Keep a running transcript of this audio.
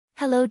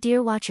Hello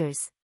dear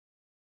watchers.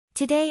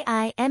 Today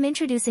I am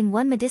introducing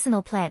one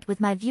medicinal plant with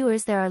my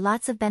viewers. There are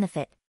lots of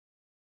benefit.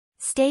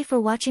 Stay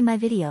for watching my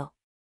video.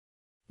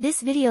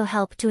 This video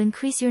help to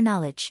increase your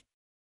knowledge.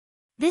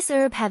 This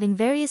herb having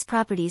various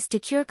properties to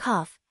cure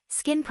cough,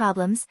 skin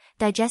problems,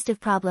 digestive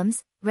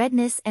problems,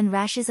 redness and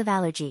rashes of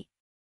allergy.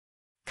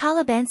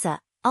 Kala Bansa,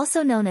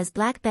 also known as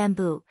black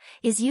bamboo,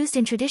 is used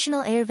in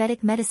traditional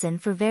Ayurvedic medicine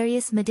for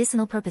various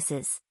medicinal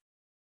purposes.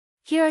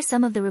 Here are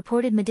some of the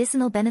reported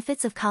medicinal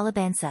benefits of Kala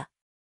Bansa.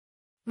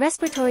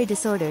 Respiratory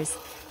disorders.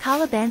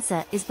 Kala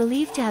Bansa is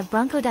believed to have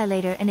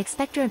bronchodilator and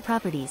expectorant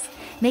properties,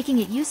 making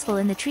it useful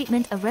in the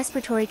treatment of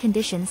respiratory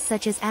conditions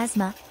such as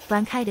asthma,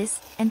 bronchitis,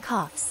 and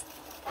coughs.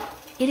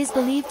 It is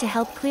believed to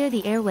help clear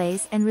the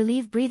airways and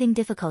relieve breathing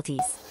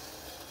difficulties.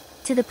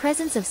 To the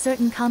presence of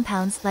certain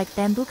compounds like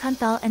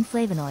bamboo-kunthol and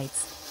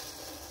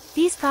flavonoids.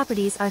 These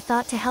properties are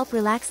thought to help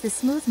relax the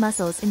smooth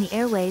muscles in the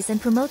airways and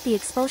promote the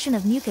expulsion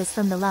of mucus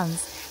from the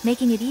lungs,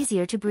 making it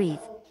easier to breathe.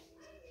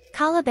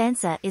 Kala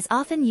Bansa is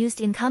often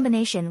used in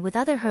combination with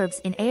other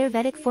herbs in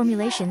Ayurvedic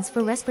formulations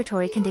for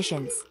respiratory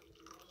conditions.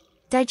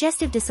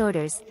 Digestive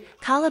disorders.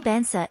 Kala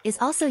Bansa is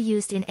also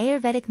used in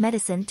Ayurvedic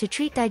medicine to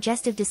treat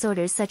digestive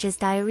disorders such as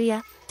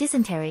diarrhea,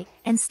 dysentery,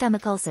 and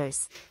stomach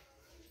ulcers.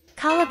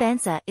 Kala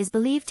Bansa is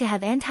believed to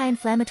have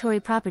anti-inflammatory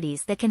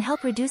properties that can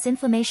help reduce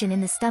inflammation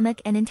in the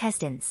stomach and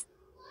intestines.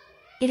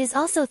 It is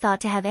also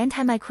thought to have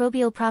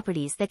antimicrobial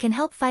properties that can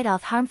help fight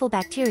off harmful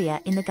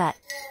bacteria in the gut.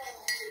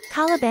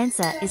 Kala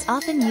Bansa is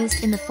often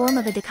used in the form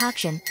of a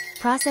decoction,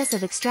 process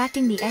of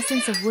extracting the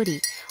essence of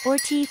woody, or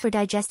tea for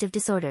digestive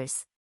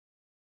disorders.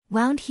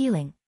 Wound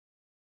healing.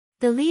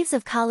 The leaves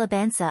of Kala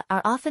Bansa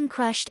are often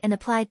crushed and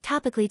applied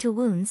topically to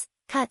wounds,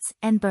 cuts,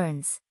 and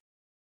burns.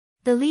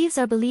 The leaves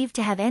are believed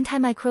to have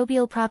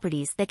antimicrobial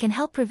properties that can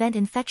help prevent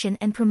infection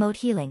and promote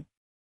healing.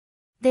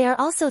 They are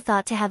also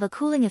thought to have a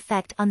cooling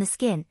effect on the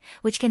skin,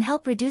 which can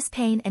help reduce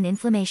pain and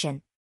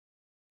inflammation.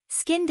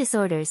 Skin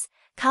disorders.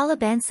 Kala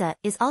Bansa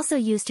is also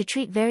used to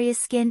treat various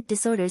skin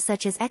disorders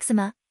such as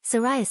eczema,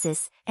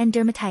 psoriasis, and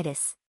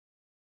dermatitis.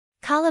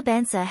 Kala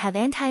Bansa have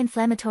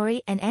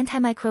anti-inflammatory and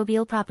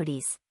antimicrobial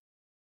properties.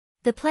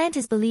 The plant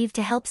is believed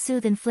to help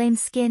soothe inflamed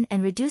skin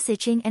and reduce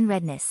itching and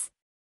redness.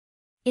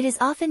 It is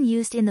often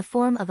used in the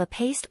form of a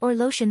paste or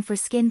lotion for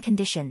skin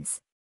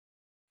conditions.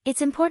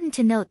 It's important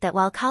to note that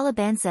while Kala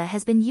Bansa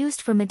has been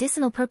used for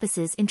medicinal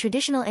purposes in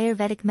traditional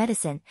Ayurvedic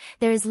medicine,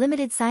 there is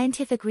limited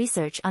scientific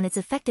research on its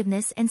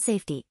effectiveness and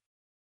safety.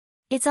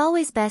 It's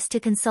always best to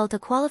consult a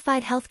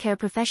qualified healthcare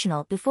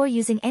professional before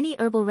using any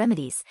herbal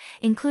remedies,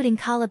 including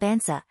Kala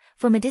Bansa,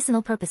 for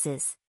medicinal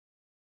purposes.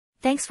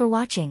 Thanks for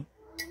watching.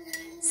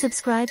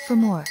 Subscribe for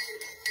more.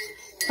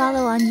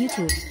 Follow on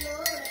YouTube.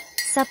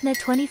 Sapna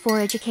 24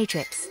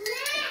 Educatrix.